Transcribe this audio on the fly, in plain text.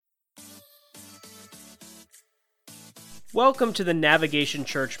Welcome to the Navigation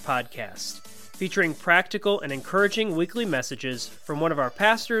Church podcast, featuring practical and encouraging weekly messages from one of our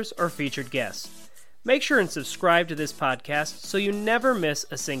pastors or featured guests. Make sure and subscribe to this podcast so you never miss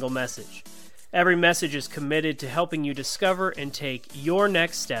a single message. Every message is committed to helping you discover and take your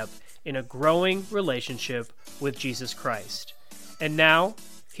next step in a growing relationship with Jesus Christ. And now,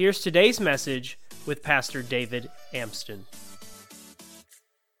 here's today's message with Pastor David Amston.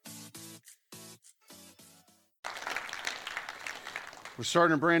 We're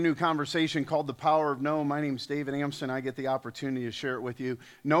starting a brand new conversation called The Power of No. My name's David Amston. I get the opportunity to share it with you.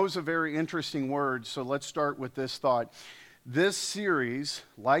 No is a very interesting word, so let's start with this thought. This series,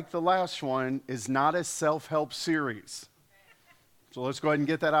 like the last one, is not a self-help series. So let's go ahead and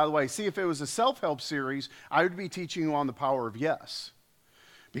get that out of the way. See, if it was a self-help series, I would be teaching you on the power of yes.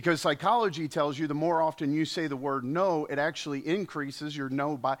 Because psychology tells you the more often you say the word no, it actually increases your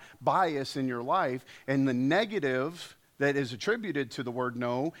no bias in your life, and the negative that is attributed to the word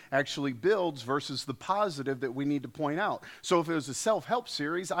no actually builds versus the positive that we need to point out. So if it was a self-help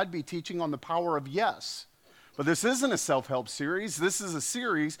series, I'd be teaching on the power of yes. But this isn't a self-help series. This is a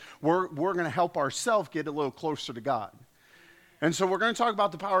series where we're going to help ourselves get a little closer to God. And so we're going to talk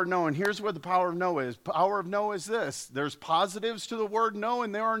about the power of no, and here's what the power of no is. Power of no is this. There's positives to the word no,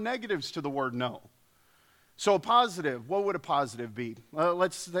 and there are negatives to the word no. So a positive, what would a positive be?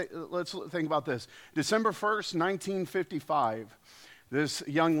 Let's think about this. December 1st, 1955, this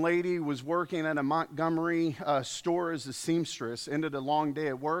young lady was working at a Montgomery store as a seamstress, ended a long day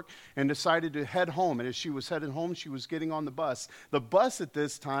at work, and decided to head home. And as she was heading home, she was getting on the bus. The bus at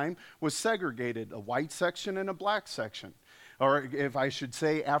this time was segregated, a white section and a black section. Or if I should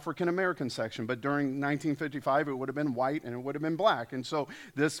say African-American section, but during 1955, it would have been white and it would have been black. And so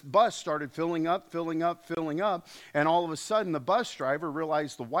this bus started filling up, and all of a sudden the bus driver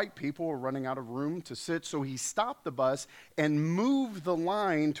realized the white people were running out of room to sit, so he stopped the bus and moved the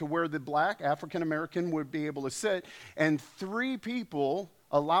line to where the black African-American would be able to sit, and 3 people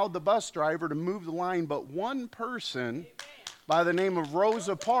allowed the bus driver to move the line, but one person by the name of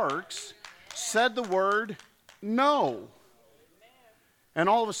Rosa Parks said the word no. And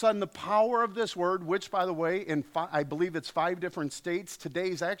all of a sudden, the power of this word, which, by the way, I believe it's 5 different states,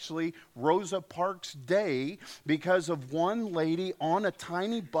 today's actually Rosa Parks Day, because of one lady on a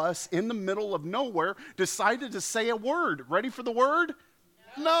tiny bus in the middle of nowhere decided to say a word. Ready for the word?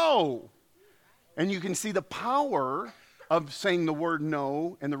 No. And you can see the power of saying the word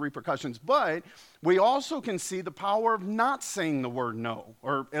no and the repercussions. But we also can see the power of not saying the word no,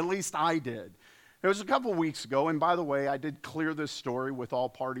 or at least I did. It was a couple weeks ago, and by the way, I did clear this story with all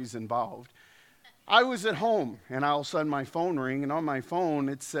parties involved. I was at home, and all of a sudden my phone rang, and on my phone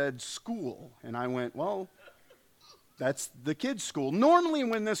it said school. And I went, well, that's the kids' school. Normally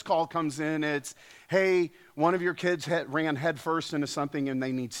when this call comes in, it's, hey, one of your kids ran headfirst into something and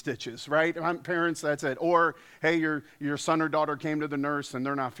they need stitches, right? Parents, that's it. Or, hey, your son or daughter came to the nurse and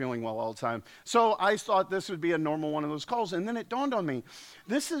they're not feeling well all the time. So I thought this would be a normal one of those calls. And then it dawned on me,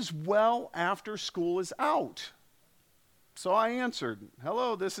 this is well after school is out. So I answered,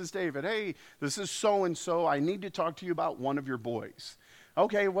 hello, this is David. Hey, this is so-and-so. I need to talk to you about one of your boys.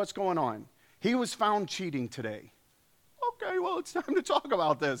 Okay, what's going on? He was found cheating today. Okay, well, it's time to talk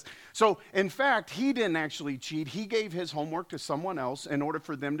about this. So, in fact, he didn't actually cheat. He gave his homework to someone else in order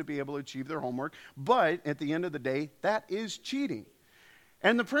for them to be able to achieve their homework. But at the end of the day, that is cheating.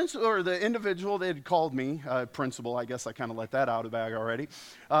 And the principal, or the individual that had called me, principal, I guess I kind of let that out of the bag already.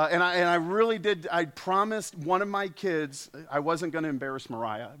 And I really did, I promised one of my kids, I wasn't going to embarrass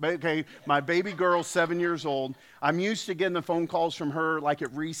Mariah. But, okay, my baby girl, 7 years old. I'm used to getting the phone calls from her, like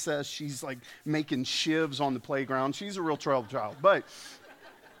at recess. She's like making shivs on the playground. She's a real troubled child. But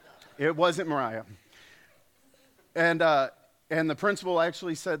it wasn't Mariah. And the principal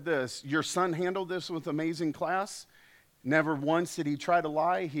actually said this, your son handled this with amazing class. Never once did he try to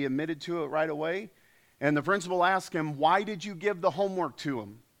lie. He admitted to it right away. And the principal asked him, why did you give the homework to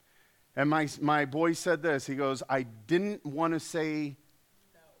him? And my boy said this. He goes, I didn't want to say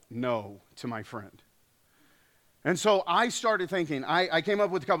no to my friend. And so I started thinking, I came up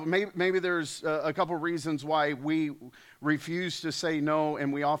with a couple, maybe there's a couple reasons why we refuse to say no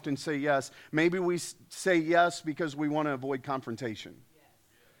and we often say yes. Maybe we say yes because we want to avoid confrontation.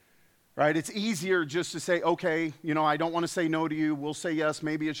 Right? It's easier just to say, okay, I don't want to say no to you. We'll say yes.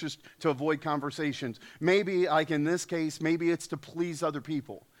 Maybe it's just to avoid conversations. Maybe, like in this case, maybe it's to please other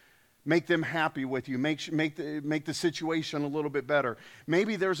people. make them happy with you, make the situation a little bit better.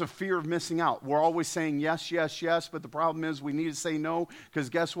 Maybe there's a fear of missing out. We're always saying yes, yes, yes, but the problem is we need to say no, because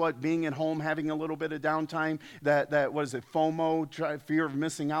guess what? Being at home, having a little bit of downtime, that what is it, FOMO, fear of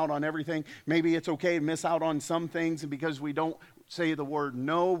missing out on everything. Maybe it's okay to miss out on some things, and because we don't say the word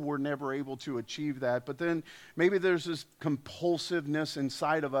no, we're never able to achieve that. But then maybe there's this compulsiveness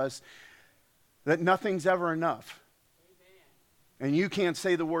inside of us that nothing's ever enough. And you can't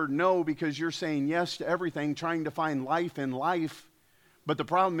say the word no because you're saying yes to everything, trying to find life in life. But the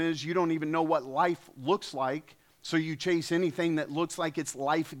problem is you don't even know what life looks like, so you chase anything that looks like it's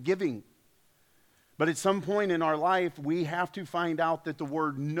life-giving. But at some point in our life, we have to find out that the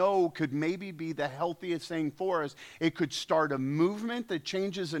word no could maybe be the healthiest thing for us. It could start a movement that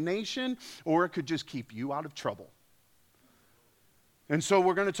changes a nation, or it could just keep you out of trouble. And so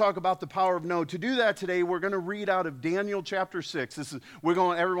we're going to talk about the power of no. To do that today, we're going to read out of Daniel chapter 6. We're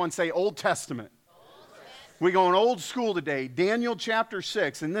going to, everyone say Old Testament. We're going old school today, Daniel chapter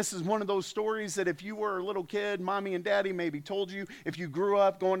 6. And this is one of those stories that if you were a little kid, mommy and daddy maybe told you. If you grew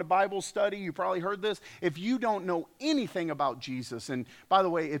up going to Bible study, you probably heard this. If you don't know anything about Jesus, and by the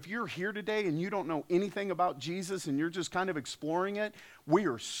way, if you're here today and you don't know anything about Jesus and you're just kind of exploring it, we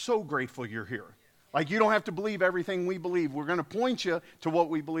are so grateful you're here. Like, you don't have to believe everything we believe. We're going to point you to what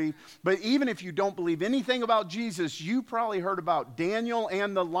we believe. But even if you don't believe anything about Jesus, you probably heard about Daniel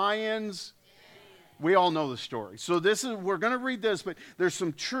and the lions. We all know the story. So we're going to read this, but there's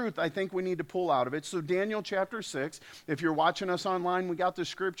some truth I think we need to pull out of it. So Daniel chapter 6, if you're watching us online, we got the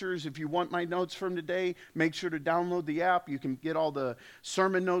scriptures. If you want my notes from today, make sure to download the app. You can get all the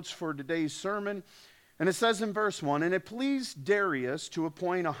sermon notes for today's sermon. And it says in verse 1, and it pleased Darius to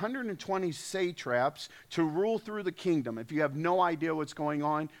appoint 120 satraps to rule through the kingdom. If you have no idea what's going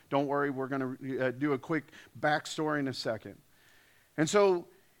on, don't worry, we're going to do a quick backstory in a second. And so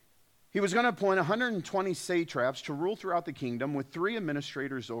he was going to appoint 120 satraps to rule throughout the kingdom with 3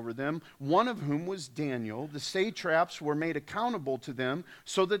 administrators over them, one of whom was Daniel. The satraps were made accountable to them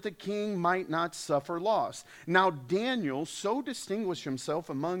so that the king might not suffer loss. Now Daniel so distinguished himself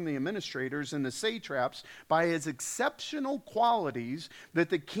among the administrators and the satraps by his exceptional qualities that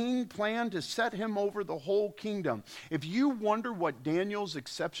the king planned to set him over the whole kingdom. If you wonder what Daniel's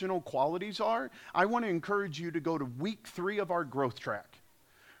exceptional qualities are, I want to encourage you to go to week 3 of our growth track.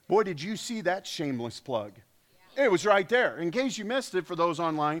 Boy, did you see that shameless plug. It was right there. In case you missed it, for those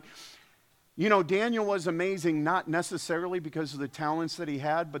online, you know, Daniel was amazing, not necessarily because of the talents that he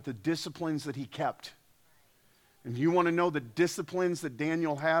had, but the disciplines that he kept. If you want to know the disciplines that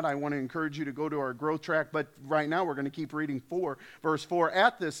Daniel had, I want to encourage you to go to our growth track. But right now we're going to keep reading verse 4.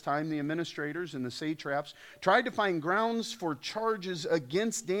 At this time, the administrators and the satraps tried to find grounds for charges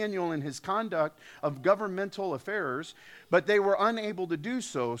against Daniel in his conduct of governmental affairs, but they were unable to do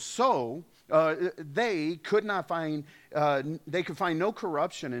so. So they could find no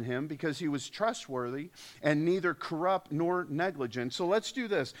corruption in him because he was trustworthy and neither corrupt nor negligent. So let's do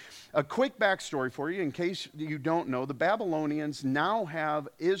this. A quick backstory for you in case you don't know. The Babylonians now have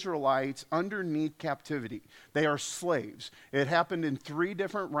Israelites underneath captivity. They are slaves. It happened in 3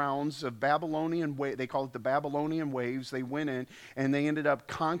 different rounds of Babylonian they call it the Babylonian waves. They went in and they ended up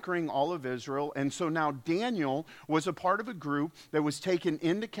conquering all of Israel. And so now Daniel was a part of a group that was taken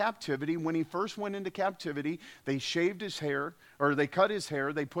into captivity. When he first went into captivity, they shaved his hair, or they cut his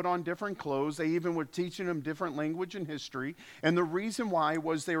hair, they put on different clothes, they even were teaching him different language and history. And the reason why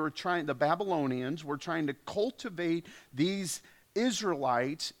was the Babylonians were trying to cultivate these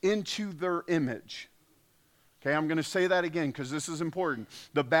Israelites into their image. Okay, I'm going to say that again because this is important.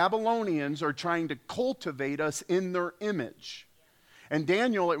 The Babylonians are trying to cultivate us in their image. And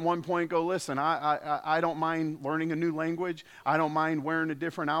Daniel at one point go, listen, I don't mind learning a new language. I don't mind wearing a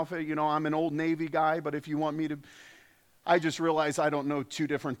different outfit. You know, I'm an Old Navy guy, but if you want me to, I just realized I don't know 2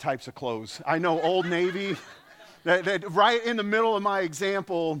 different types of clothes. I know Old Navy, that right in the middle of my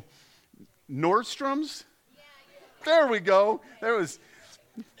example, Nordstrom's. There we go.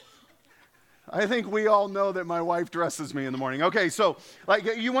 I think we all know that my wife dresses me in the morning. Okay, so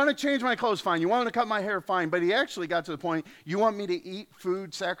like you want to change my clothes, fine. You want to cut my hair, fine. But he actually got to the point, you want me to eat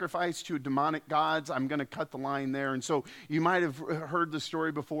food sacrificed to demonic gods? I'm going to cut the line there. And so you might have heard the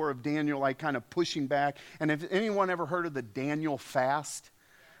story before of Daniel like kind of pushing back. And if anyone ever heard of the Daniel fast?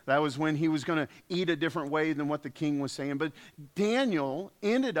 That was when he was going to eat a different way than what the king was saying. But Daniel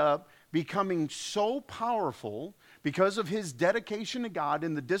ended up becoming so powerful because of his dedication to God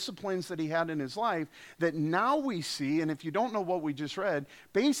and the disciplines that he had in his life, that now we see, and if you don't know what we just read,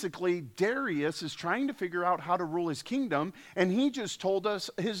 basically Darius is trying to figure out how to rule his kingdom, and he just told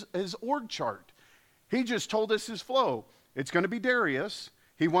us his org chart. He just told us his flow. It's going to be Darius.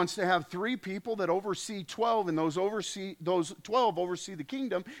 He wants to have 3 people that oversee 12, and those 12 oversee the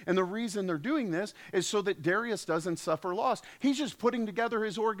kingdom. And the reason they're doing this is so that Darius doesn't suffer loss. He's just putting together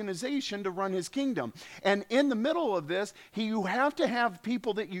his organization to run his kingdom. And in the middle of this, you have to have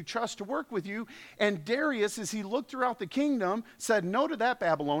people that you trust to work with you. And Darius, as he looked throughout the kingdom, said no to that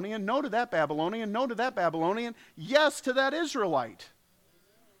Babylonian, no to that Babylonian, no to that Babylonian, yes to that Israelite.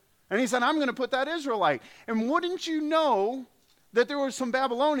 And he said, I'm going to put that Israelite. And wouldn't you know that there were some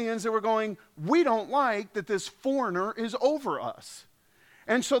Babylonians that were going, we don't like that this foreigner is over us.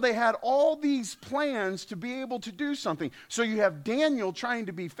 And so they had all these plans to be able to do something. So you have Daniel trying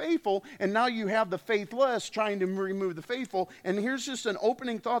to be faithful, and now you have the faithless trying to remove the faithful. And here's just an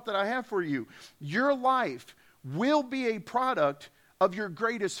opening thought that I have for you. Your life will be a product of your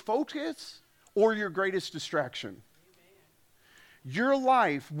greatest focus or your greatest distraction. Your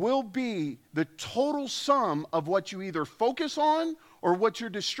life will be the total sum of what you either focus on or what you're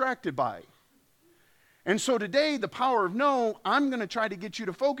distracted by. And so today, the power of no, I'm going to try to get you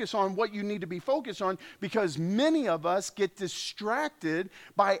to focus on what you need to be focused on, because many of us get distracted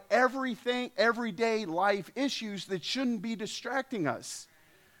by everything, everyday life issues that shouldn't be distracting us.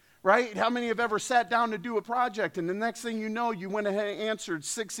 Right? How many have ever sat down to do a project, and the next thing you know, you went ahead and answered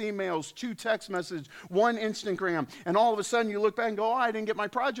 6 emails, 2 text messages, 1 Instagram, and all of a sudden you look back and go, oh, I didn't get my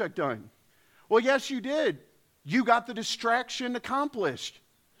project done. Well, yes, you did. You got the distraction accomplished,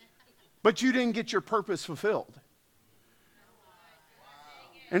 but you didn't get your purpose fulfilled.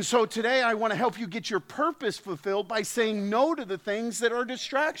 And so today I want to help you get your purpose fulfilled by saying no to the things that are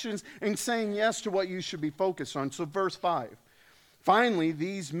distractions and saying yes to what you should be focused on. So verse 5. Finally,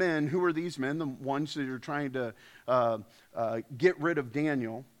 these men, who are these men? The ones that are trying to get rid of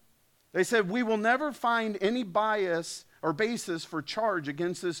Daniel. They said, we will never find any bias or basis for charge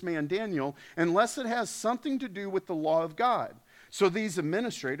against this man Daniel unless it has something to do with the law of God. So these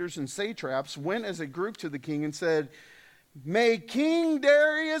administrators and satraps went as a group to the king and said, may King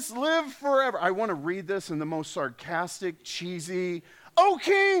Darius live forever. I want to read this in the most sarcastic, cheesy, oh,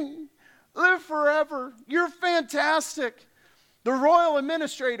 king, live forever. You're fantastic. The royal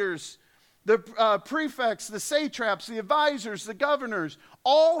administrators, the prefects, the satraps, the advisors, the governors,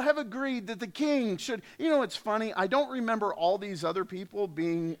 all have agreed that the king should. You know, it's funny. I don't remember all these other people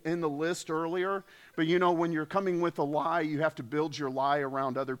being in the list earlier. But you know, when you're coming with a lie, you have to build your lie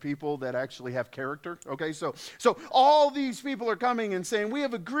around other people that actually have character. Okay, so all these people are coming and saying, we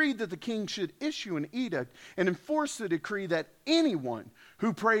have agreed that the king should issue an edict and enforce the decree that anyone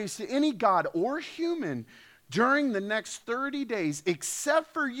who prays to any god or human during the next 30 days,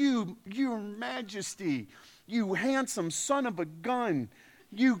 except for you, your majesty, you handsome son of a gun,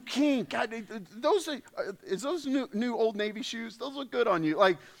 you king. God, is those new Old Navy shoes? Those look good on you.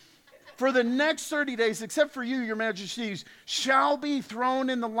 Like, for the next 30 days, except for you, your majesties, shall be thrown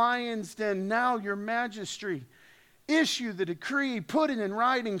in the lion's den. Now, your majesty, issue the decree, put it in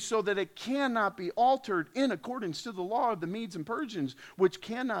writing so that it cannot be altered in accordance to the law of the Medes and Persians, which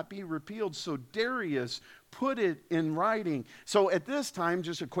cannot be repealed. So Darius put it in writing. So at this time,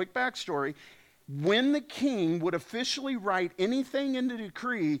 just a quick backstory, when the king would officially write anything in the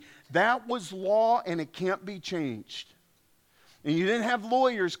decree, that was law and it can't be changed. And you didn't have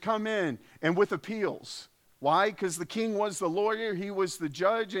lawyers come in and with appeals. Why? Because the king was the lawyer, he was the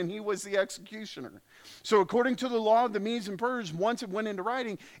judge, and he was the executioner. So according to the law of the Medes and Persians, once it went into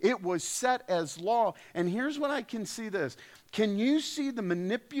writing, it was set as law. And here's when I can see this. Can you see the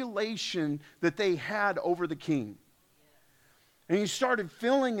manipulation that they had over the king? And he started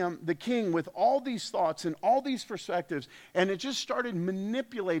filling the king with all these thoughts and all these perspectives, and it just started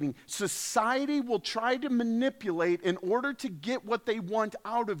manipulating. Society will try to manipulate in order to get what they want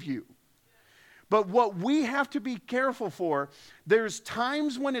out of you. But what we have to be careful for, there's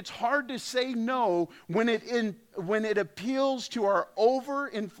times when it's hard to say no when it appeals to our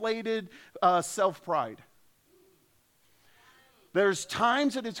overinflated self-pride. There's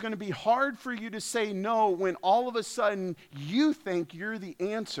times that it's going to be hard for you to say no when all of a sudden you think you're the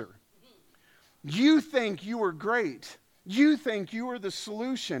answer. You think you are great. You think you are the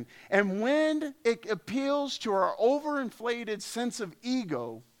solution. And when it appeals to our overinflated sense of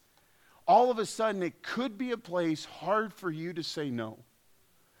ego, all of a sudden it could be a place hard for you to say no.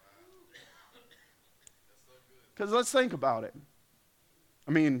 Because let's think about it.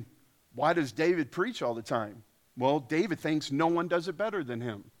 I mean, why does David preach all the time? Well, David thinks no one does it better than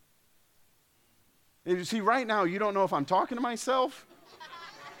him. And you see, right now, you don't know if I'm talking to myself.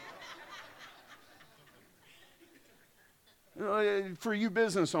 For you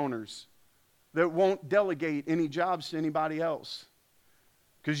business owners that won't delegate any jobs to anybody else.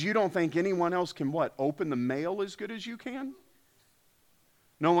 Because you don't think anyone else can what? Open the mail as good as you can?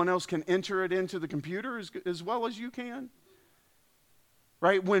 No one else can enter it into the computer as well as you can.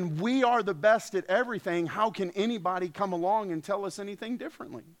 Right? When we are the best at everything, how can anybody come along and tell us anything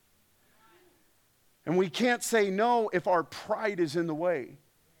differently? And we can't say no if our pride is in the way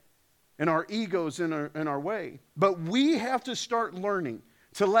and our ego's in our way. But we have to start learning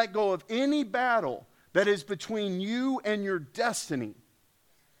to let go of any battle that is between you and your destiny.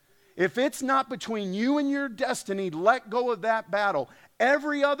 If it's not between you and your destiny, let go of that battle.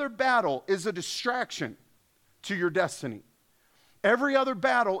 Every other battle is a distraction to your destiny. Every other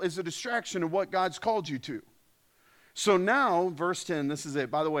battle is a distraction of what God's called you to. So now, verse 10, this is it.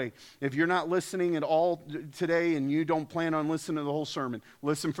 By the way, if you're not listening at all today and you don't plan on listening to the whole sermon,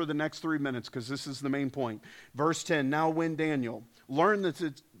 listen for the next 3 minutes because this is the main point. Verse 10, now when Daniel learned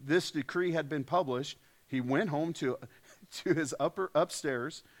that this decree had been published, he went home to his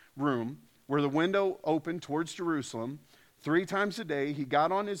upstairs room where the window opened towards Jerusalem. 3 times a day, he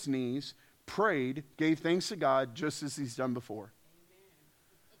got on his knees, prayed, gave thanks to God just as he's done before.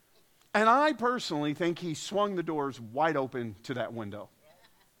 And I personally think he swung the doors wide open to that window.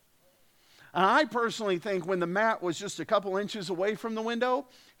 And I personally think when the mat was just a couple inches away from the window,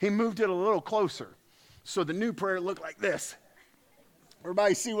 he moved it a little closer. So the new prayer looked like this.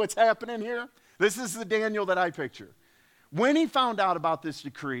 Everybody see what's happening here? This is the Daniel that I picture. When he found out about this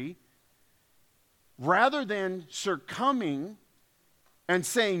decree, rather than succumbing and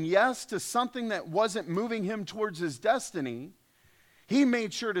saying yes to something that wasn't moving him towards his destiny, he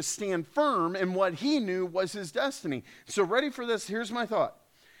made sure to stand firm in what he knew was his destiny. So ready for this? Here's my thought.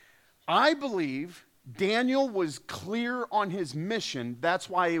 I believe Daniel was clear on his mission. That's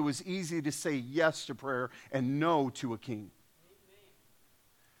why it was easy to say yes to prayer and no to a king. Amen.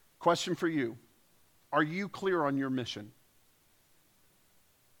 Question for you. Are you clear on your mission?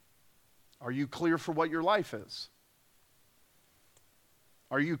 Are you clear for what your life is?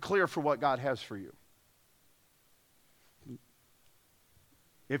 Are you clear for what God has for you?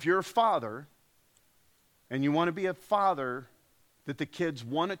 If you're a father and you want to be a father that the kids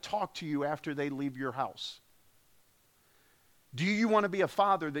want to talk to you after they leave your house, do you want to be a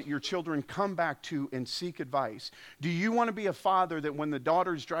father that your children come back to and seek advice? Do you want to be a father that when the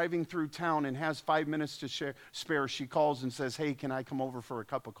daughter's driving through town and has 5 minutes to spare, she calls and says, hey, can I come over for a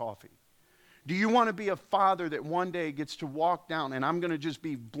cup of coffee? Do you want to be a father that one day gets to walk down, and I'm going to just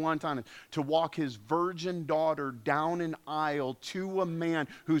be blunt on it, to walk his virgin daughter down an aisle to a man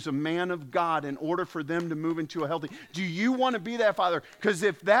who's a man of God in order for them to move into a healthy? Do you want to be that father? Because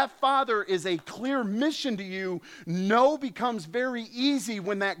if that father is a clear mission to you, no becomes very easy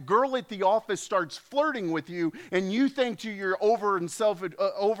when that girl at the office starts flirting with you and you think to your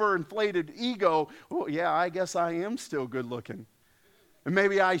overinflated ego, oh yeah, I guess I am still good looking. And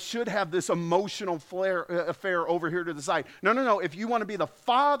maybe I should have this emotional affair over here to the side. No. If you want to be the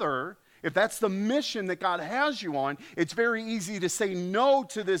father, if that's the mission that God has you on, it's very easy to say no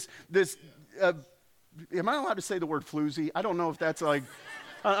to this. Am I allowed to say the word floozy? I don't know if that's like,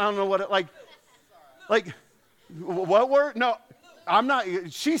 I don't know what it, like, what word? No, I'm not.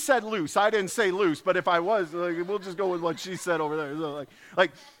 She said loose. I didn't say loose, but if I was, we'll just go with what she said over there. Like,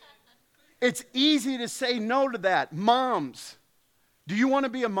 it's easy to say no to that. Moms, do you want to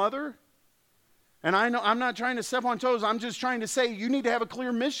be a mother? And I know I'm not trying to step on toes. I'm just trying to say you need to have a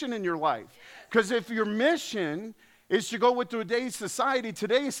clear mission in your life. Because if your mission is to go with today's society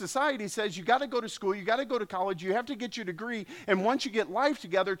says you got to go to school, you got to go to college, you have to get your degree, and once you get life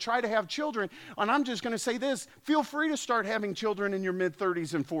together, try to have children. And I'm just going to say this, feel free to start having children in your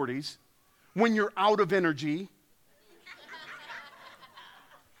mid-30s and 40s when you're out of energy.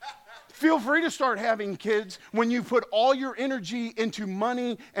 Feel free to start having kids when you put all your energy into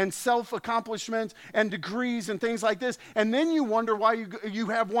money and self-accomplishments and degrees and things like this. And then you wonder why you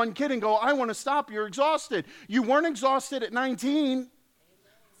have one kid and go, I want to stop. You're exhausted. You weren't exhausted at 19.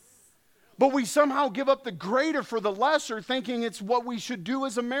 But we somehow give up the greater for the lesser, thinking it's what we should do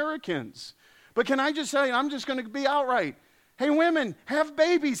as Americans. But can I just say, I'm just going to be outright. Hey, women, have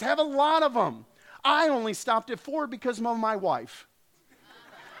babies. Have a lot of them. I only stopped at 4 because of my wife.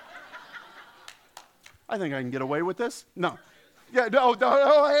 I think I can get away with this. No. Yeah, no,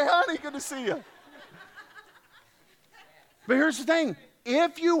 hey, honey, good to see you. But here's the thing.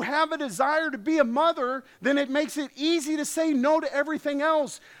 If you have a desire to be a mother, then it makes it easy to say no to everything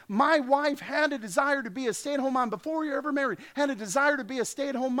else. My wife had a desire to be a stay-at-home mom before we were ever married, had a desire to be a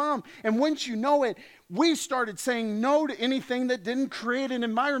stay-at-home mom. And once you know it, we started saying no to anything that didn't create an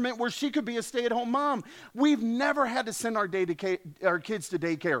environment where she could be a stay-at-home mom. We've never had to send our kids to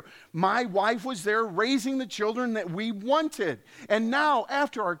daycare. My wife was there raising the children that we wanted. And now,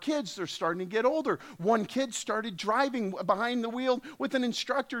 after our kids, they're starting to get older. One kid started driving behind the wheel with with an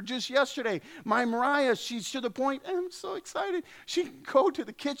instructor just yesterday. My Mariah, she's to the point, I'm so excited. She can go to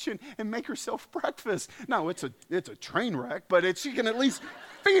the kitchen and make herself breakfast. Now, it's a train wreck, but she can at least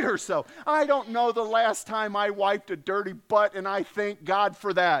feed herself. I don't know the last time I wiped a dirty butt, and I thank God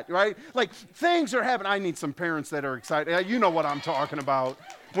for that, right? Like, things are happening. I need some parents that are excited. You know what I'm talking about.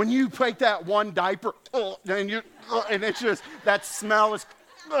 When you take that one diaper, and it's just, that smell is,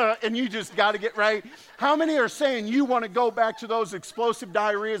 and you just got to get right. How many are saying you want to go back to those explosive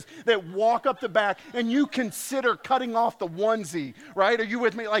diarrheas that walk up the back, and you consider cutting off the onesie, right? Are you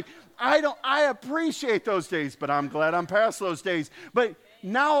with me? Like, I appreciate those days, but I'm glad I'm past those days. But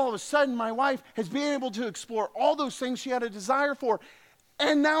now all of a sudden my wife has been able to explore all those things she had a desire for,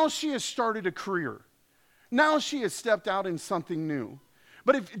 and now she has started a career. Now she has stepped out in something new.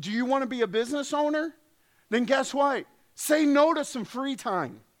 But do you want to be a business owner? Then guess what? Say no to some free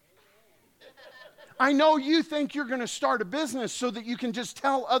time. I know you think you're going to start a business so that you can just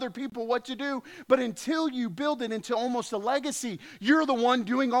tell other people what to do, but until you build it into almost a legacy, you're the one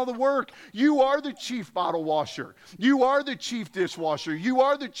doing all the work. You are the chief bottle washer. You are the chief dishwasher. You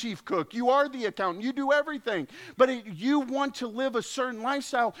are the chief cook. You are the accountant. You do everything. But you want to live a certain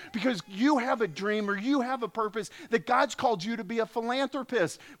lifestyle because you have a dream or you have a purpose that God's called you to be a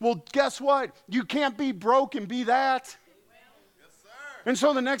philanthropist. Well, guess what? You can't be broke and be that. And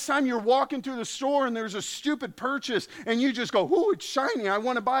so the next time you're walking through the store and there's a stupid purchase and you just go, ooh, it's shiny, I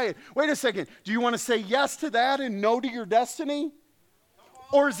want to buy it. Wait a second, do you want to say yes to that and no to your destiny?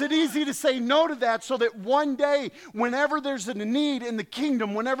 Or is it easy to say no to that so that one day, whenever there's a need in the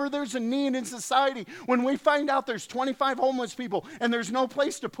kingdom, whenever there's a need in society, when we find out there's 25 homeless people and there's no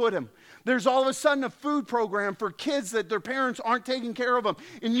place to put them, there's all of a sudden a food program for kids that their parents aren't taking care of them,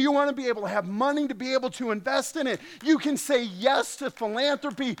 and you want to be able to have money to be able to invest in it, you can say yes to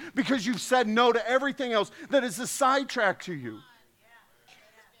philanthropy because you've said no to everything else that is a sidetrack to you.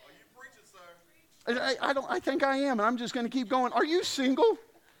 I think I am, and I'm just going to keep going. Are you single?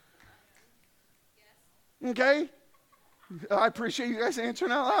 Okay. I appreciate you guys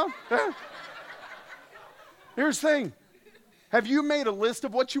answering out loud. Yeah. Here's the thing. Have you made a list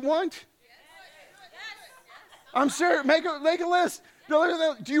of what you want? I'm serious. Make a list.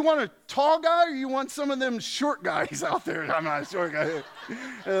 Do you want a tall guy or you want some of them short guys out there? I'm not a short guy.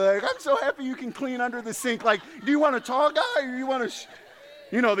 Like, I'm so happy you can clean under the sink. Like, do you want a tall guy or you want a...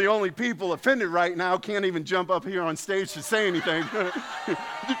 You know, the only people offended right now can't even jump up here on stage to say anything.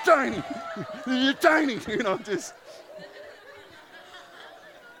 You're tiny. You're tiny. You know, just.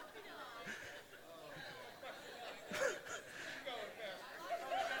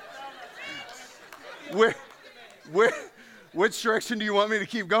 Which direction do you want me to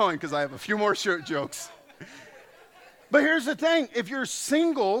keep going? Because I have a few more shirt jokes. But here's the thing. If you're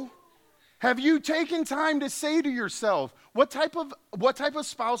single, have you taken time to say to yourself, what type of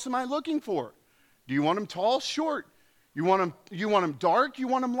spouse am I looking for? Do you want them tall, short? You want them dark? You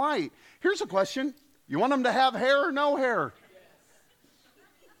want them light? Here's a question. You want them to have hair or no hair?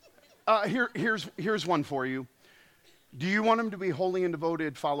 Here's one for you. Do you want them to be holy and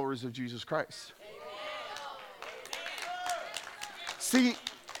devoted followers of Jesus Christ? See,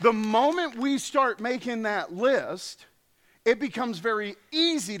 the moment we start making that list, it becomes very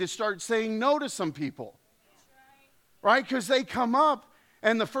easy to start saying no to some people. Right? Because they come up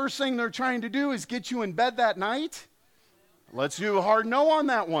and the first thing they're trying to do is get you in bed that night. Let's do a hard no on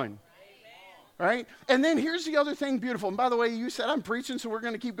that one. Right? And then here's the other thing, beautiful. And by the way, you said I'm preaching, so we're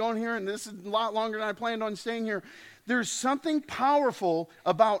going to keep going here. And this is a lot longer than I planned on staying here. There's something powerful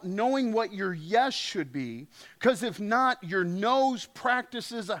about knowing what your yes should be. Because if not, your no's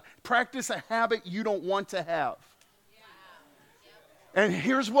practice a habit you don't want to have. And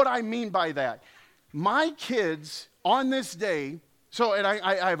here's what I mean by that. My kids on this day, and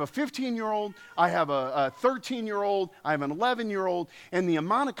I have a 15-year-old, I have a 13-year-old, I have an 11-year-old, and the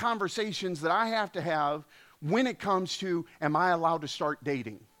amount of conversations that I have to have when it comes to, am I allowed to start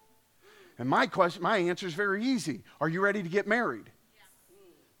dating? And my answer is very easy. Are you ready to get married?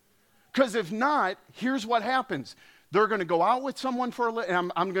 Because if not, here's what happens. They're going to go out with someone for a little, and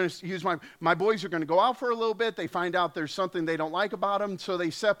I'm going to use my boys are going to go out for a little bit. They find out there's something they don't like about them, so they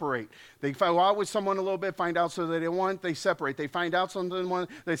separate. They go out with someone a little bit, find out so they don't want, they separate. They find out something,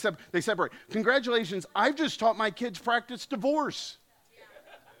 they separate. Congratulations, I've just taught my kids practice divorce.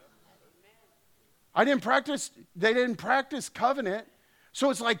 They didn't practice covenant. So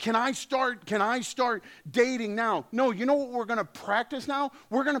it's like, can I start dating now? No, you know what we're going to practice now?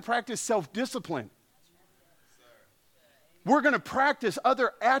 We're going to practice self-discipline. We're going to practice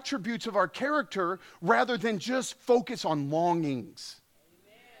other attributes of our character rather than just focus on longings.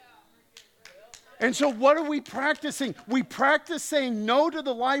 And so what are we practicing? We practice saying no to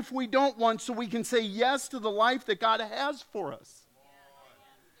the life we don't want so we can say yes to the life that God has for us.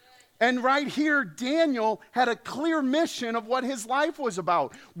 And right here, Daniel had a clear mission of what his life was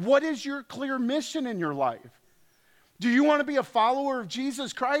about. What is your clear mission in your life? Do you want to be a follower of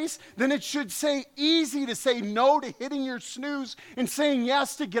Jesus Christ? Then it should say easy to say no to hitting your snooze and saying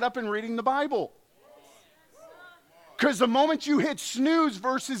yes to get up and reading the Bible. Because the moment you hit snooze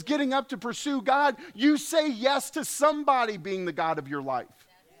versus getting up to pursue God, you say yes to somebody being the God of your life.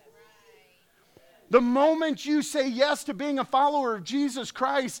 The moment you say yes to being a follower of Jesus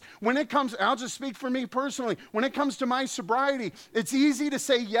Christ, when it comes, I'll just speak for me personally, when it comes to my sobriety, it's easy to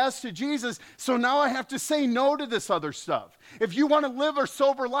say yes to Jesus, so now I have to say no to this other stuff. If you want to live a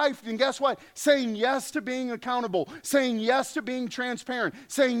sober life, then guess what? Saying yes to being accountable, saying yes to being transparent,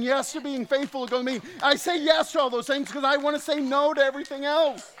 saying yes to being faithful to me. I say yes to all those things because I want to say no to everything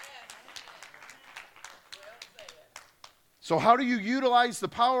else. So how do you utilize the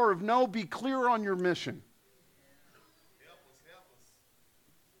power of no? Be clear on your mission.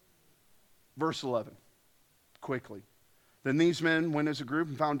 Verse 11, quickly. Then these men went as a group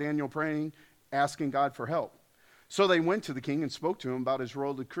and found Daniel praying, asking God for help. So they went to the king and spoke to him about his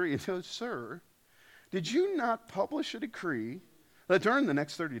royal decree. And he said, Sir, did you not publish a decree that during the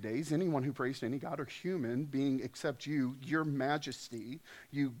next 30 days, anyone who prays to any god or human being except you, your majesty,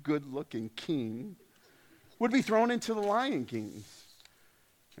 you good-looking king, would be thrown into the lion kings?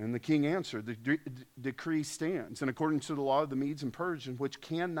 And the king answered, the decree stands, and according to the law of the Medes and Persians, which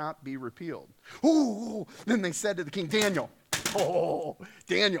cannot be repealed. Oh, then they said to the king, Daniel,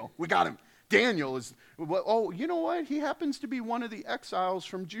 we got him. Daniel is, oh, you know what? He happens to be one of the exiles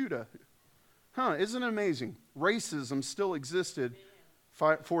from Judah. Isn't it amazing? Racism still existed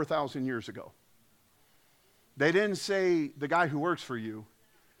 4,000 years ago. They didn't say the guy who works for you.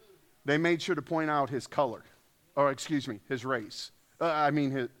 They made sure to point out his color, or excuse me, his race.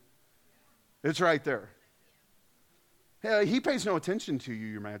 It's right there. He pays no attention to you,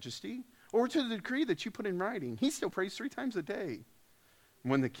 your majesty, or to the decree that you put in writing. He still prays 3 times a day.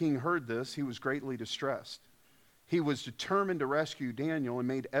 When the king heard this, he was greatly distressed. He was determined to rescue Daniel and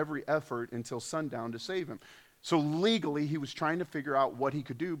made every effort until sundown to save him. So legally, he was trying to figure out what he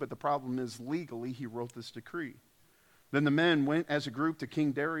could do, but the problem is legally, he wrote this decree. Then the men went as a group to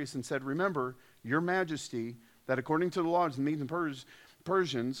King Darius and said, Remember, your majesty, that according to the laws of the Medes and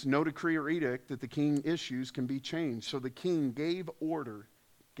Persians, no decree or edict that the king issues can be changed. So the king gave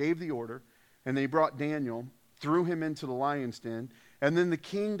the order, and they brought Daniel, threw him into the lion's den, and then the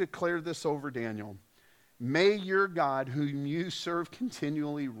king declared this over Daniel: May your God, whom you serve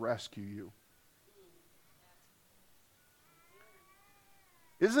continually, rescue you.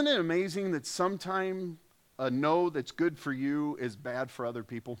 Isn't it amazing that sometimes a no that's good for you is bad for other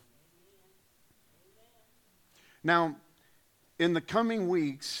people? Now, in the coming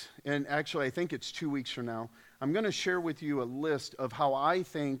weeks, and actually I think it's 2 weeks from now, I'm going to share with you a list of how I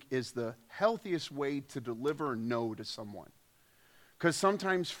think is the healthiest way to deliver a no to someone. Because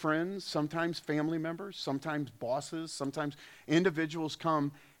sometimes friends, sometimes family members, sometimes bosses, sometimes individuals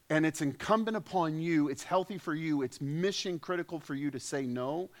come, and it's incumbent upon you, it's healthy for you, it's mission critical for you to say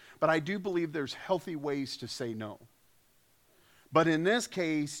no, but I do believe there's healthy ways to say no. But in this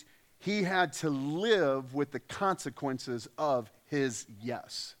case, he had to live with the consequences of his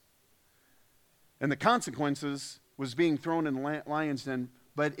yes. And the consequences was being thrown in the lion's den,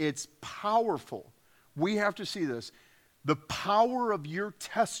 but it's powerful. We have to see this. The power of your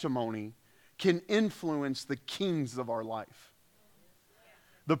testimony can influence the kings of our life.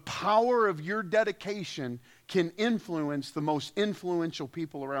 The power of your dedication can influence the most influential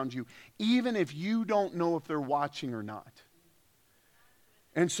people around you, even if you don't know if they're watching or not.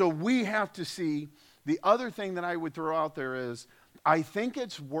 And so we have to see, the other thing that I would throw out there is, I think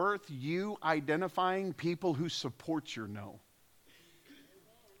it's worth you identifying people who support your no.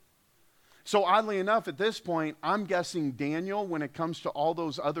 So oddly enough, at this point, I'm guessing Daniel, when it comes to all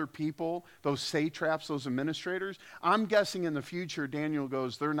those other people, those satraps, those administrators, I'm guessing in the future, Daniel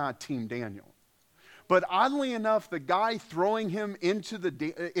goes, they're not Team Daniel. But oddly enough, the guy throwing him into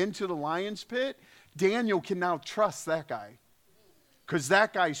the lion's pit, Daniel can now trust that guy. Because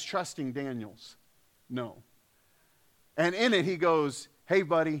that guy's trusting Daniel's no. And in it, he goes, hey,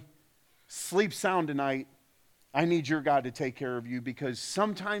 buddy, sleep sound tonight. I need your God to take care of you, because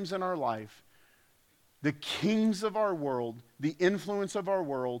sometimes in our life, the kings of our world, the influence of our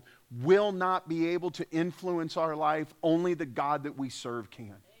world, will not be able to influence our life. Only the God that we serve can.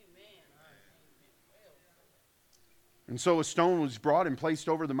 Amen. And so a stone was brought and placed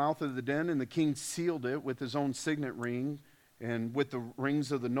over the mouth of the den, and the king sealed it with his own signet ring and with the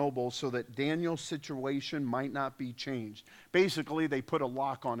rings of the nobles so that Daniel's situation might not be changed. Basically, they put a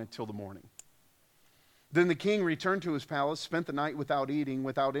lock on it till the morning. Then the king returned to his palace, spent the night without eating,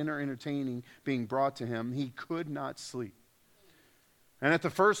 without entertaining being brought to him. He could not sleep. And at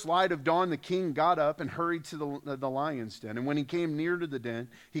the first light of dawn, the king got up and hurried to the lion's den. And when he came near to the den,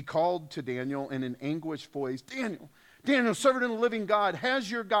 he called to Daniel in an anguished voice, Daniel, servant of the living God,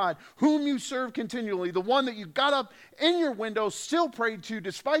 has your God, whom you serve continually, the one that you got up in your window, still prayed to,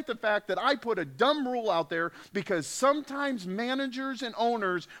 despite the fact that I put a dumb rule out there, because sometimes managers and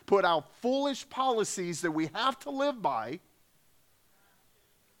owners put out foolish policies that we have to live by,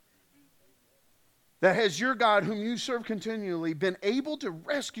 that has your God, whom you serve continually, been able to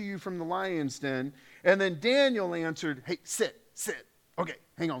rescue you from the lion's den? And then Daniel answered, hey, sit. Okay,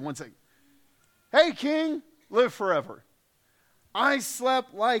 hang on one second. Hey, king, live forever. I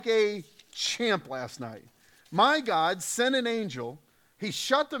slept like a champ last night. My God sent an angel. He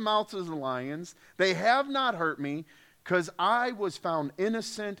shut the mouths of the lions. They have not hurt me, because I was found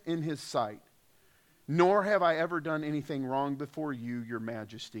innocent in his sight. Nor have I ever done anything wrong before you, your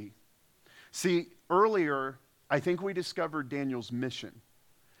majesty. See, earlier, I think we discovered Daniel's mission.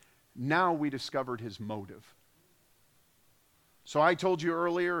 Now we discovered his motive. So I told you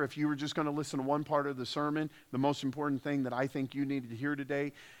earlier, if you were just going to listen to one part of the sermon, the most important thing that I think you needed to hear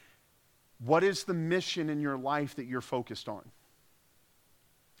today, what is the mission in your life that you're focused on?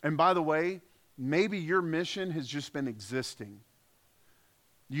 And by the way, maybe your mission has just been existing.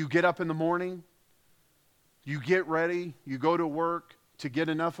 You get up in the morning, you get ready, you go to work to get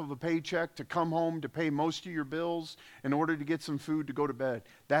enough of a paycheck to come home to pay most of your bills in order to get some food to go to bed.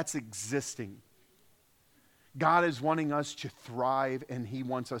 That's existing. God is wanting us to thrive, and he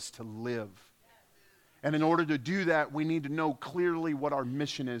wants us to live. And in order to do that, we need to know clearly what our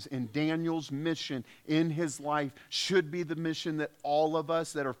mission is. And Daniel's mission in his life should be the mission that all of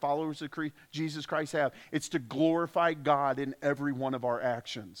us that are followers of Jesus Christ have. It's to glorify God in every one of our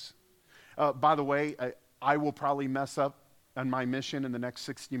actions. By the way, I will probably mess up on my mission in the next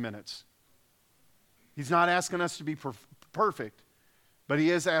 60 minutes. He's not asking us to be perfect, but he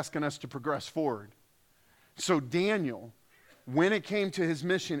is asking us to progress forward. So Daniel, when it came to his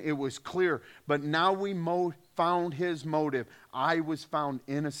mission, it was clear. But now we found his motive. I was found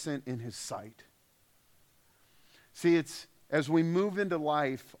innocent in his sight. See, it's as we move into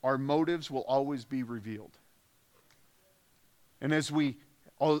life, our motives will always be revealed. And as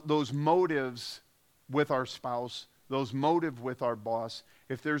those motives with our spouse, those motives with our boss,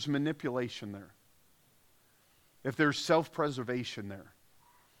 if there's manipulation there, if there's self-preservation there,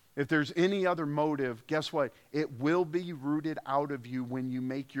 if there's any other motive, guess what? It will be rooted out of you when you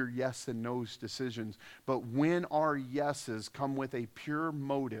make your yes and no's decisions. But when our yeses come with a pure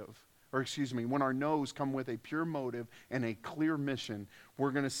motive, when our no's come with a pure motive and a clear mission,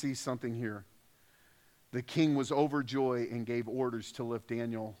 we're going to see something here. The king was overjoyed and gave orders to lift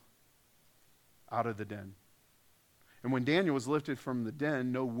Daniel out of the den. And when Daniel was lifted from the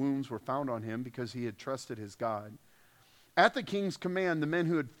den, no wounds were found on him because he had trusted his God. At the king's command, the men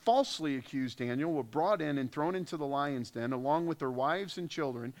who had falsely accused Daniel were brought in and thrown into the lion's den along with their wives and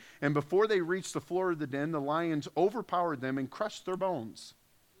children. And before they reached the floor of the den, the lions overpowered them and crushed their bones.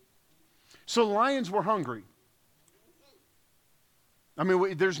 So the lions were hungry. I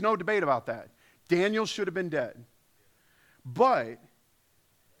mean, there's no debate about that. Daniel should have been dead. But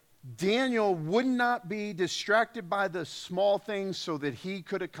Daniel would not be distracted by the small things so that he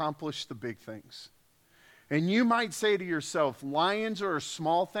could accomplish the big things. And you might say to yourself, lions are a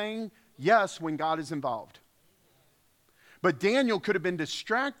small thing. Yes, when God is involved. But Daniel could have been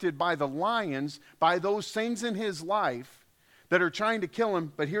distracted by the lions, by those things in his life that are trying to kill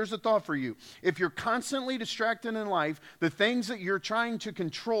him. But here's a thought for you. If you're constantly distracted in life, the things that you're trying to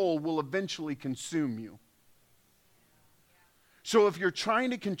control will eventually consume you. So if you're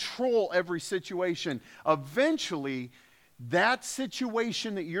trying to control every situation, eventually that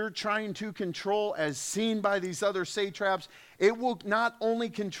situation that you're trying to control, as seen by these other satraps, it will not only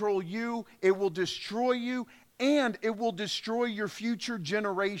control you, it will destroy you, and it will destroy your future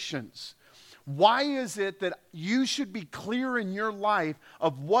generations. Why is it that you should be clear in your life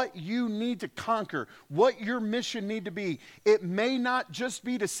of what you need to conquer, what your mission need to be? It may not just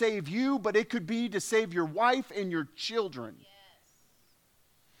be to save you, but it could be to save your wife and your children.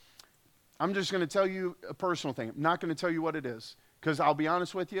 I'm just going to tell you a personal thing. I'm not going to tell you what it is, because I'll be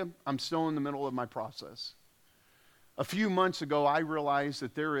honest with you, I'm still in the middle of my process. A few months ago, I realized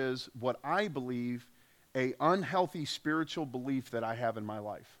that there is what I believe an unhealthy spiritual belief that I have in my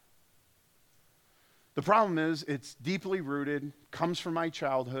life. The problem is it's deeply rooted, comes from my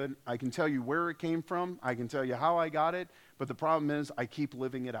childhood. I can tell you where it came from. I can tell you how I got it, But the problem is I keep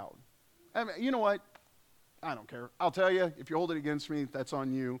living it out. I mean, you know what? I don't care. I'll tell you, if you hold it against me, that's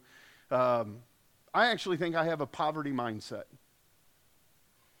on you. I actually think I have a poverty mindset.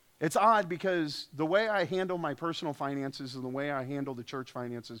 It's odd because the way I handle my personal finances and the way I handle the church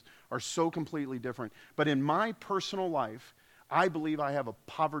finances are so completely different. But in my personal life, I believe I have a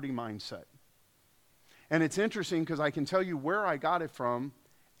poverty mindset. And it's interesting because I can tell you where I got it from,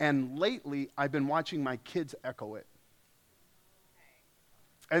 and lately I've been watching my kids echo it.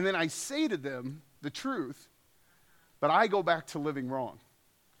 And then I say to them the truth, but I go back to living wrong.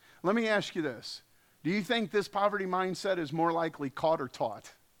 Let me ask you this. Do you think this poverty mindset is more likely caught or taught?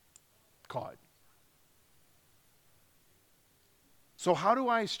 Caught. So how do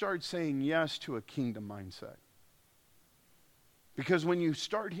I start saying yes to a kingdom mindset? Because when you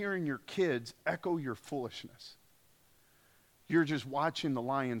start hearing your kids echo your foolishness, you're just watching the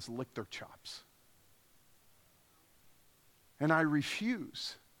lions lick their chops. And I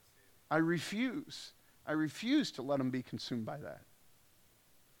refuse to let them be consumed by that.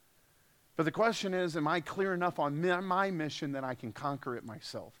 But the question is, am I clear enough on my mission that I can conquer it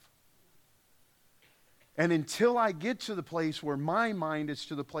myself? And until I get to the place where my mind is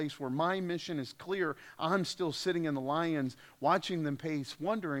to the place where my mission is clear, I'm still sitting in the lions, watching them pace,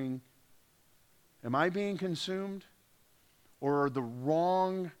 wondering, am I being consumed? Or are the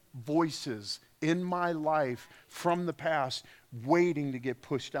wrong voices in my life from the past waiting to get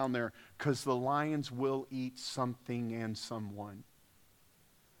pushed down there? Because the lions will eat something and someone.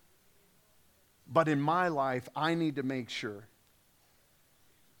 But in my life, I need to make sure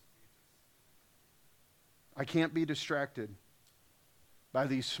I can't be distracted by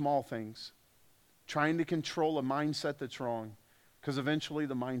these small things, trying to control a mindset that's wrong, because eventually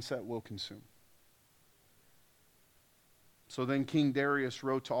the mindset will consume. So then King Darius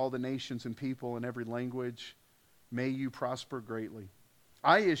wrote to all the nations and people in every language, may you prosper greatly.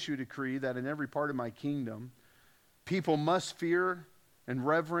 I issue a decree that in every part of my kingdom, people must fear and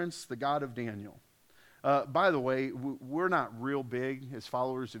reverence the God of Daniel. By the way, we're not real big as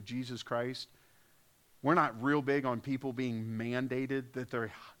followers of Jesus Christ. We're not real big on people being mandated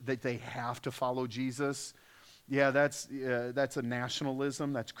that they have to follow Jesus. Yeah, that's a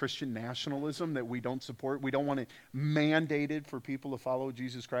nationalism. That's Christian nationalism that we don't support. We don't want it mandated for people to follow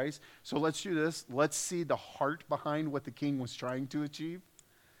Jesus Christ. So let's do this. Let's see the heart behind what the king was trying to achieve.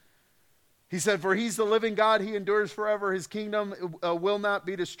 He said, for he's the living God, he endures forever. His kingdom will not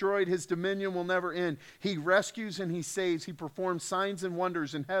be destroyed. His dominion will never end. He rescues and he saves. He performs signs and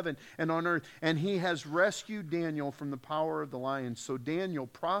wonders in heaven and on earth. And he has rescued Daniel from the power of the lions. So Daniel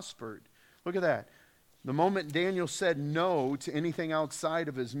prospered. Look at that. The moment Daniel said no to anything outside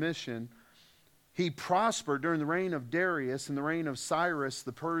of his mission, he prospered during the reign of Darius and the reign of Cyrus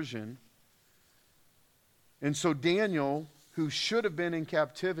the Persian. And so Daniel, who should have been in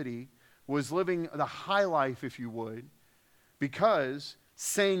captivity, was living the high life, if you would, because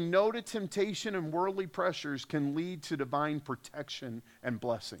saying no to temptation and worldly pressures can lead to divine protection and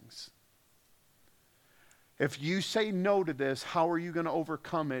blessings. If you say no to this, how are you going to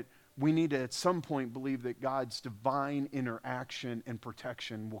overcome it? We need to at some point believe that God's divine interaction and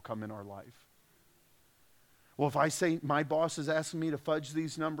protection will come in our life. Well, if I say my boss is asking me to fudge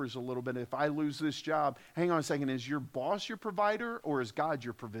these numbers a little bit, if I lose this job, hang on a second, is your boss your provider or is God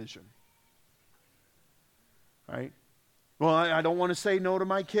your provision? Right? Well, I don't want to say no to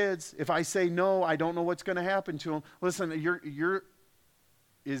my kids. If I say no, I don't know what's going to happen to them. Listen,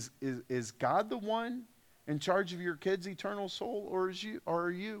 is God the one in charge of your kids' eternal soul, or are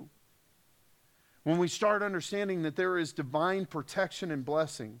you? When we start understanding that there is divine protection and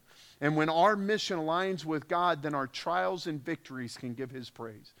blessing, and when our mission aligns with God, then our trials and victories can give His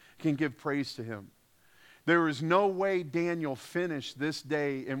praise, can give praise to Him. There is no way Daniel finished this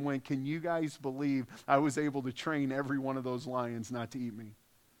day and went, can you guys believe I was able to train every one of those lions not to eat me?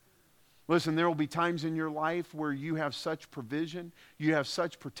 Listen, there will be times in your life where you have such provision, you have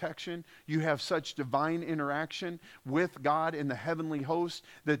such protection, you have such divine interaction with God in the heavenly host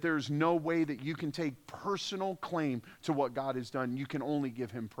that there's no way that you can take personal claim to what God has done. You can only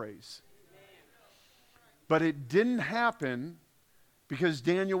give Him praise. But it didn't happen because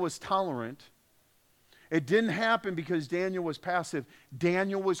Daniel was tolerant. It didn't happen because Daniel was passive.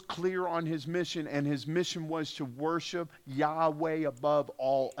 Daniel was clear on his mission, and his mission was to worship Yahweh above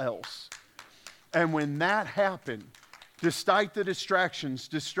all else. And when that happened, despite the distractions,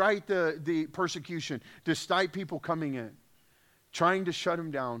 despite the persecution, despite people coming in, trying to shut him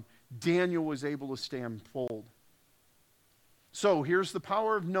down, Daniel was able to stand bold. So here's the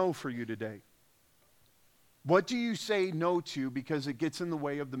power of no for you today. What do you say no to because it gets in the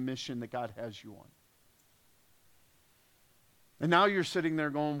way of the mission that God has you on? And now you're sitting there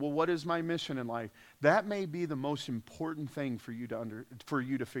going, well, what is my mission in life? That may be the most important thing for you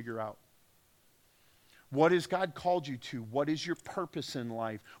to figure out. What has God called you to? What is your purpose in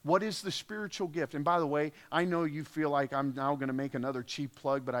life? What is the spiritual gift? And by the way, I know you feel like I'm now going to make another cheap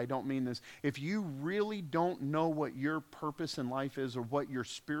plug, but I don't mean this. If you really don't know what your purpose in life is or what your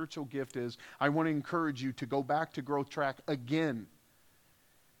spiritual gift is, I want to encourage you to go back to Growth Track again.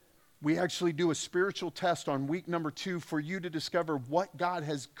 We actually do a spiritual test on week number 2 for you to discover what God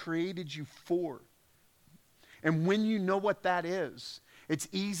has created you for. And when you know what that is, it's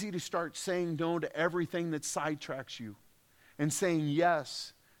easy to start saying no to everything that sidetracks you and saying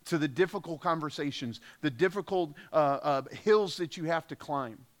yes to the difficult conversations, the difficult hills that you have to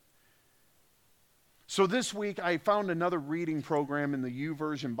climb. So this week I found another reading program in the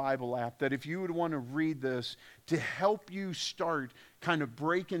YouVersion Bible app that if you would want to read this to help you start kind of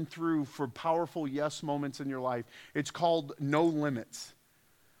breaking through for powerful yes moments in your life, it's called No Limits.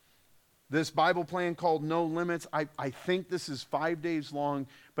 This Bible plan called No Limits, I think this is 5 days long,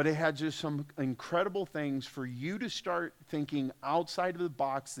 but it had just some incredible things for you to start thinking outside of the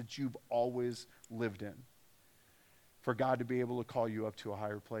box that you've always lived in. For God to be able to call you up to a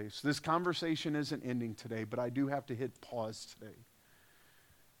higher place. This conversation isn't ending today, but I do have to hit pause today.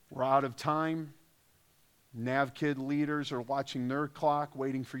 We're out of time. NavKid leaders are watching their clock,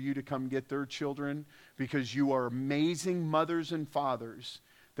 waiting for you to come get their children, because you are amazing mothers and fathers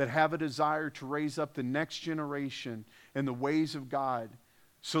that have a desire to raise up the next generation in the ways of God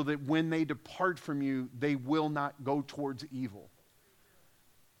so that when they depart from you, they will not go towards evil.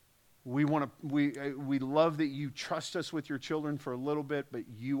 We love that you trust us with your children for a little bit, but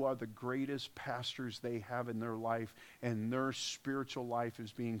you are the greatest pastors they have in their life, and their spiritual life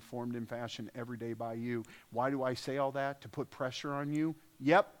is being formed and fashioned every day by you. Why do I say all that? To put pressure on you?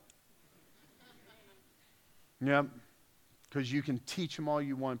 Yep. Because you can teach them all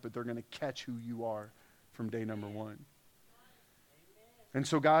you want, but they're going to catch who you are from day number 1. And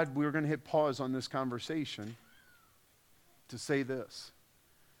so, God, we're going to hit pause on this conversation to say this.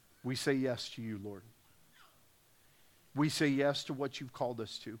 We say yes to you, Lord. We say yes to what you've called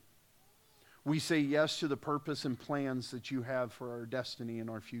us to. We say yes to the purpose and plans that you have for our destiny and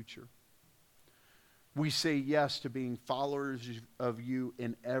our future. We say yes to being followers of you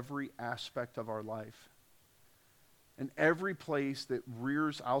in every aspect of our life. And every place that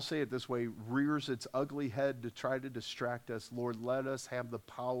rears, I'll say it this way, rears its ugly head to try to distract us, Lord, let us have the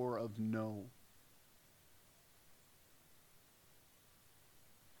power of no.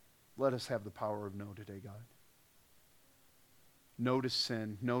 Let us have the power of no today, God. No to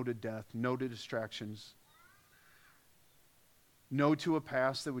sin, no to death, no to distractions. No to a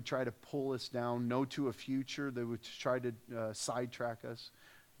past that would try to pull us down. No to a future that would try to sidetrack us.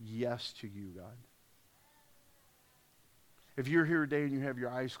 Yes to you, God. If you're here today and you have your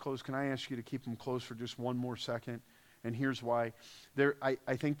eyes closed, can I ask you to keep them closed for just one more second? And here's why.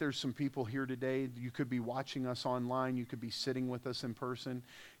 I think there's some people here today. You could be watching us online. You could be sitting with us in person.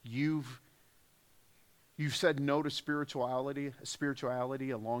 You've said no to spirituality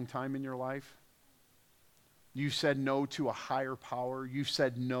a long time in your life. You said no to a higher power. You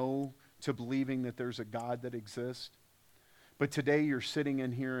said no to believing that there's a God that exists. But today you're sitting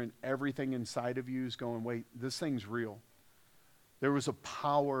in here and everything inside of you is going, wait, this thing's real. There was a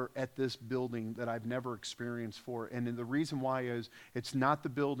power at this building that I've never experienced before. And the reason why is it's not the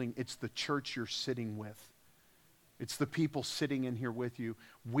building, it's the church you're sitting with. It's the people sitting in here with you.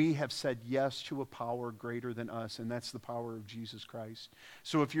 We have said yes to a power greater than us, and that's the power of Jesus Christ.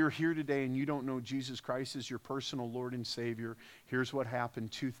 So if you're here today and you don't know Jesus Christ as your personal Lord and Savior, here's what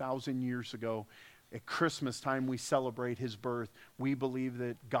happened 2,000 years ago. At Christmas time, we celebrate his birth. We believe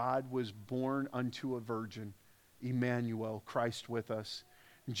that God was born unto a virgin. Emmanuel, Christ with us.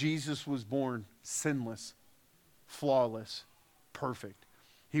 Jesus was born sinless, flawless, perfect.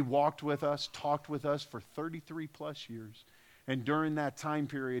 He walked with us, talked with us for 33 plus years. And during that time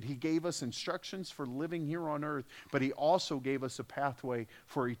period, he gave us instructions for living here on earth, but he also gave us a pathway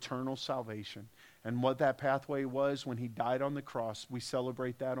for eternal salvation. And what that pathway was when he died on the cross, we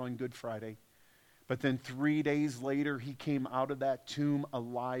celebrate that on Good Friday. But then 3 days later, he came out of that tomb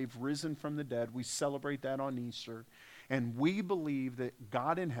alive, risen from the dead. We celebrate that on Easter. And we believe that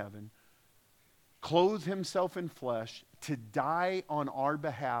God in heaven clothed himself in flesh to die on our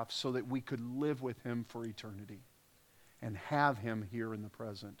behalf so that we could live with him for eternity and have him here in the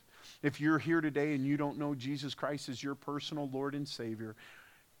present. If you're here today and you don't know Jesus Christ as your personal Lord and Savior,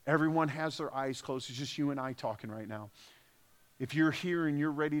 everyone has their eyes closed. It's just you and I talking right now. If you're here and you're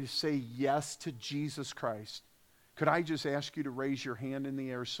ready to say yes to Jesus Christ Could I just ask you to raise your hand in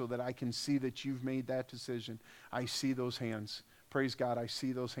the air so that I can see that you've made that decision? I see those hands. Praise God, I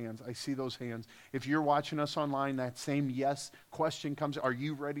see those hands. I see those hands. If you're watching us online, that same yes question comes. Are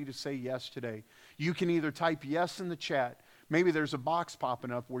you ready to say yes today? You can either type yes in the chat. Maybe there's a box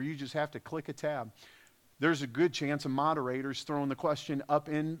popping up where you just have to click a tab. There's a good chance a moderator's throwing the question up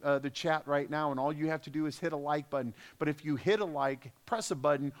in the chat right now, and all you have to do is hit a like button. But if you hit a like, press a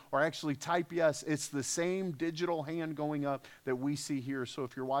button, or actually type yes, it's the same digital hand going up that we see here. So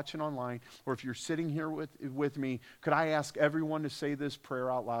if you're watching online, or if you're sitting here with me, could I ask everyone to say this prayer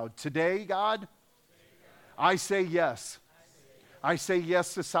out loud? Today, God, I say yes. I say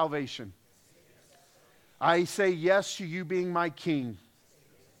yes to salvation. I say yes to you being my King.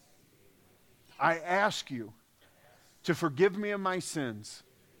 I ask you to forgive me of my sins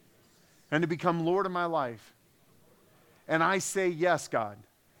and to become Lord of my life. And I say yes, God,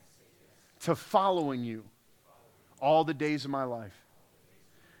 to following you all the days of my life.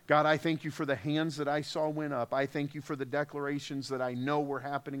 God, I thank you for the hands that I saw went up. I thank you for the declarations that I know were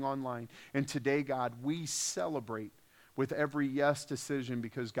happening online. And today, God, we celebrate with every yes decision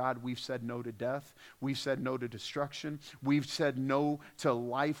because, God, we've said no to death. We've said no to destruction. We've said no to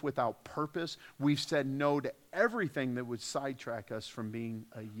life without purpose. We've said no to everything that would sidetrack us from being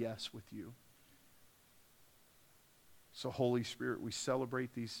a yes with you. So, Holy Spirit, we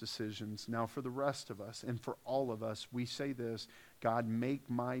celebrate these decisions. Now, for the rest of us and for all of us, we say this: God, make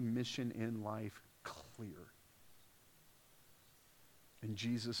my mission in life clear. In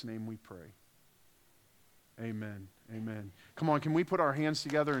Jesus' name we pray. Amen. Amen. Come on, can we put our hands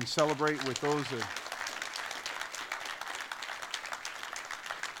together and celebrate with those that...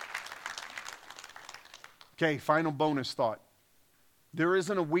 Okay, final bonus thought. There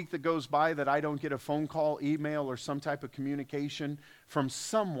isn't a week that goes by that I don't get a phone call, email, or some type of communication from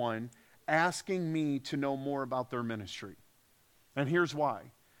someone asking me to know more about their ministry. And here's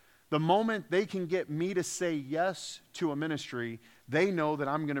why. The moment they can get me to say yes to a ministry, they know that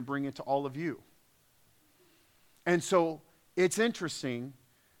I'm going to bring it to all of you. And so it's interesting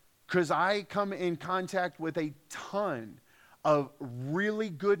because I come in contact with a ton of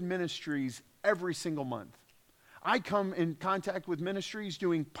really good ministries every single month. I come in contact with ministries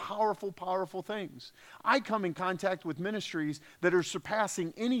doing powerful, powerful things. I come in contact with ministries that are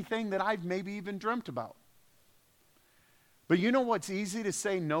surpassing anything that I've maybe even dreamt about. But you know what's easy to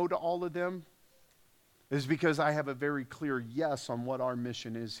say no to all of them? Is because I have a very clear yes on what our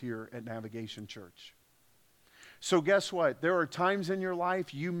mission is here at Navigation Church. So guess what? There are times in your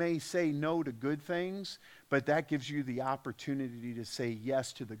life you may say no to good things, but that gives you the opportunity to say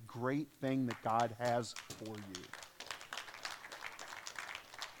yes to the great thing that God has for you.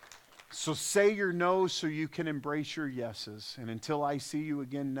 So say your no's so you can embrace your yeses. And until I see you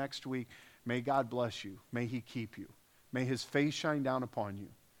again next week, may God bless you. May He keep you. May His face shine down upon you.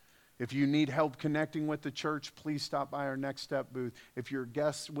 If you need help connecting with the church, please stop by our Next Step booth. If you're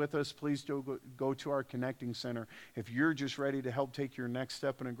guests with us, please go to our Connecting Center. If you're just ready to help take your next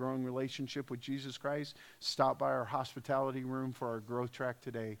step in a growing relationship with Jesus Christ, stop by our hospitality room for our growth track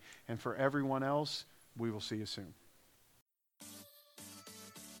today. And for everyone else, we will see you soon.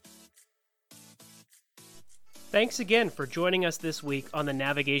 Thanks again for joining us this week on the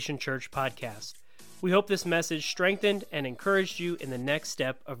Navigation Church podcast. We hope this message strengthened and encouraged you in the next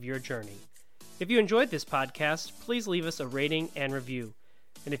step of your journey. If you enjoyed this podcast, please leave us a rating and review.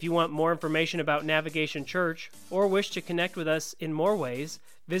 And if you want more information about Navigation Church or wish to connect with us in more ways,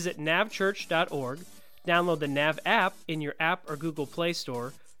 visit navchurch.org, download the Nav app in your app or Google Play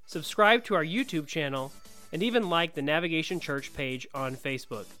Store, subscribe to our YouTube channel, and even like the Navigation Church page on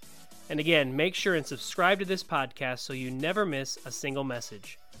Facebook. And again, make sure and subscribe to this podcast so you never miss a single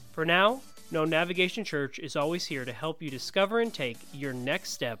message. For now, know Navigation Church is always here to help you discover and take your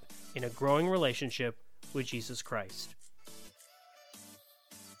next step in a growing relationship with Jesus Christ.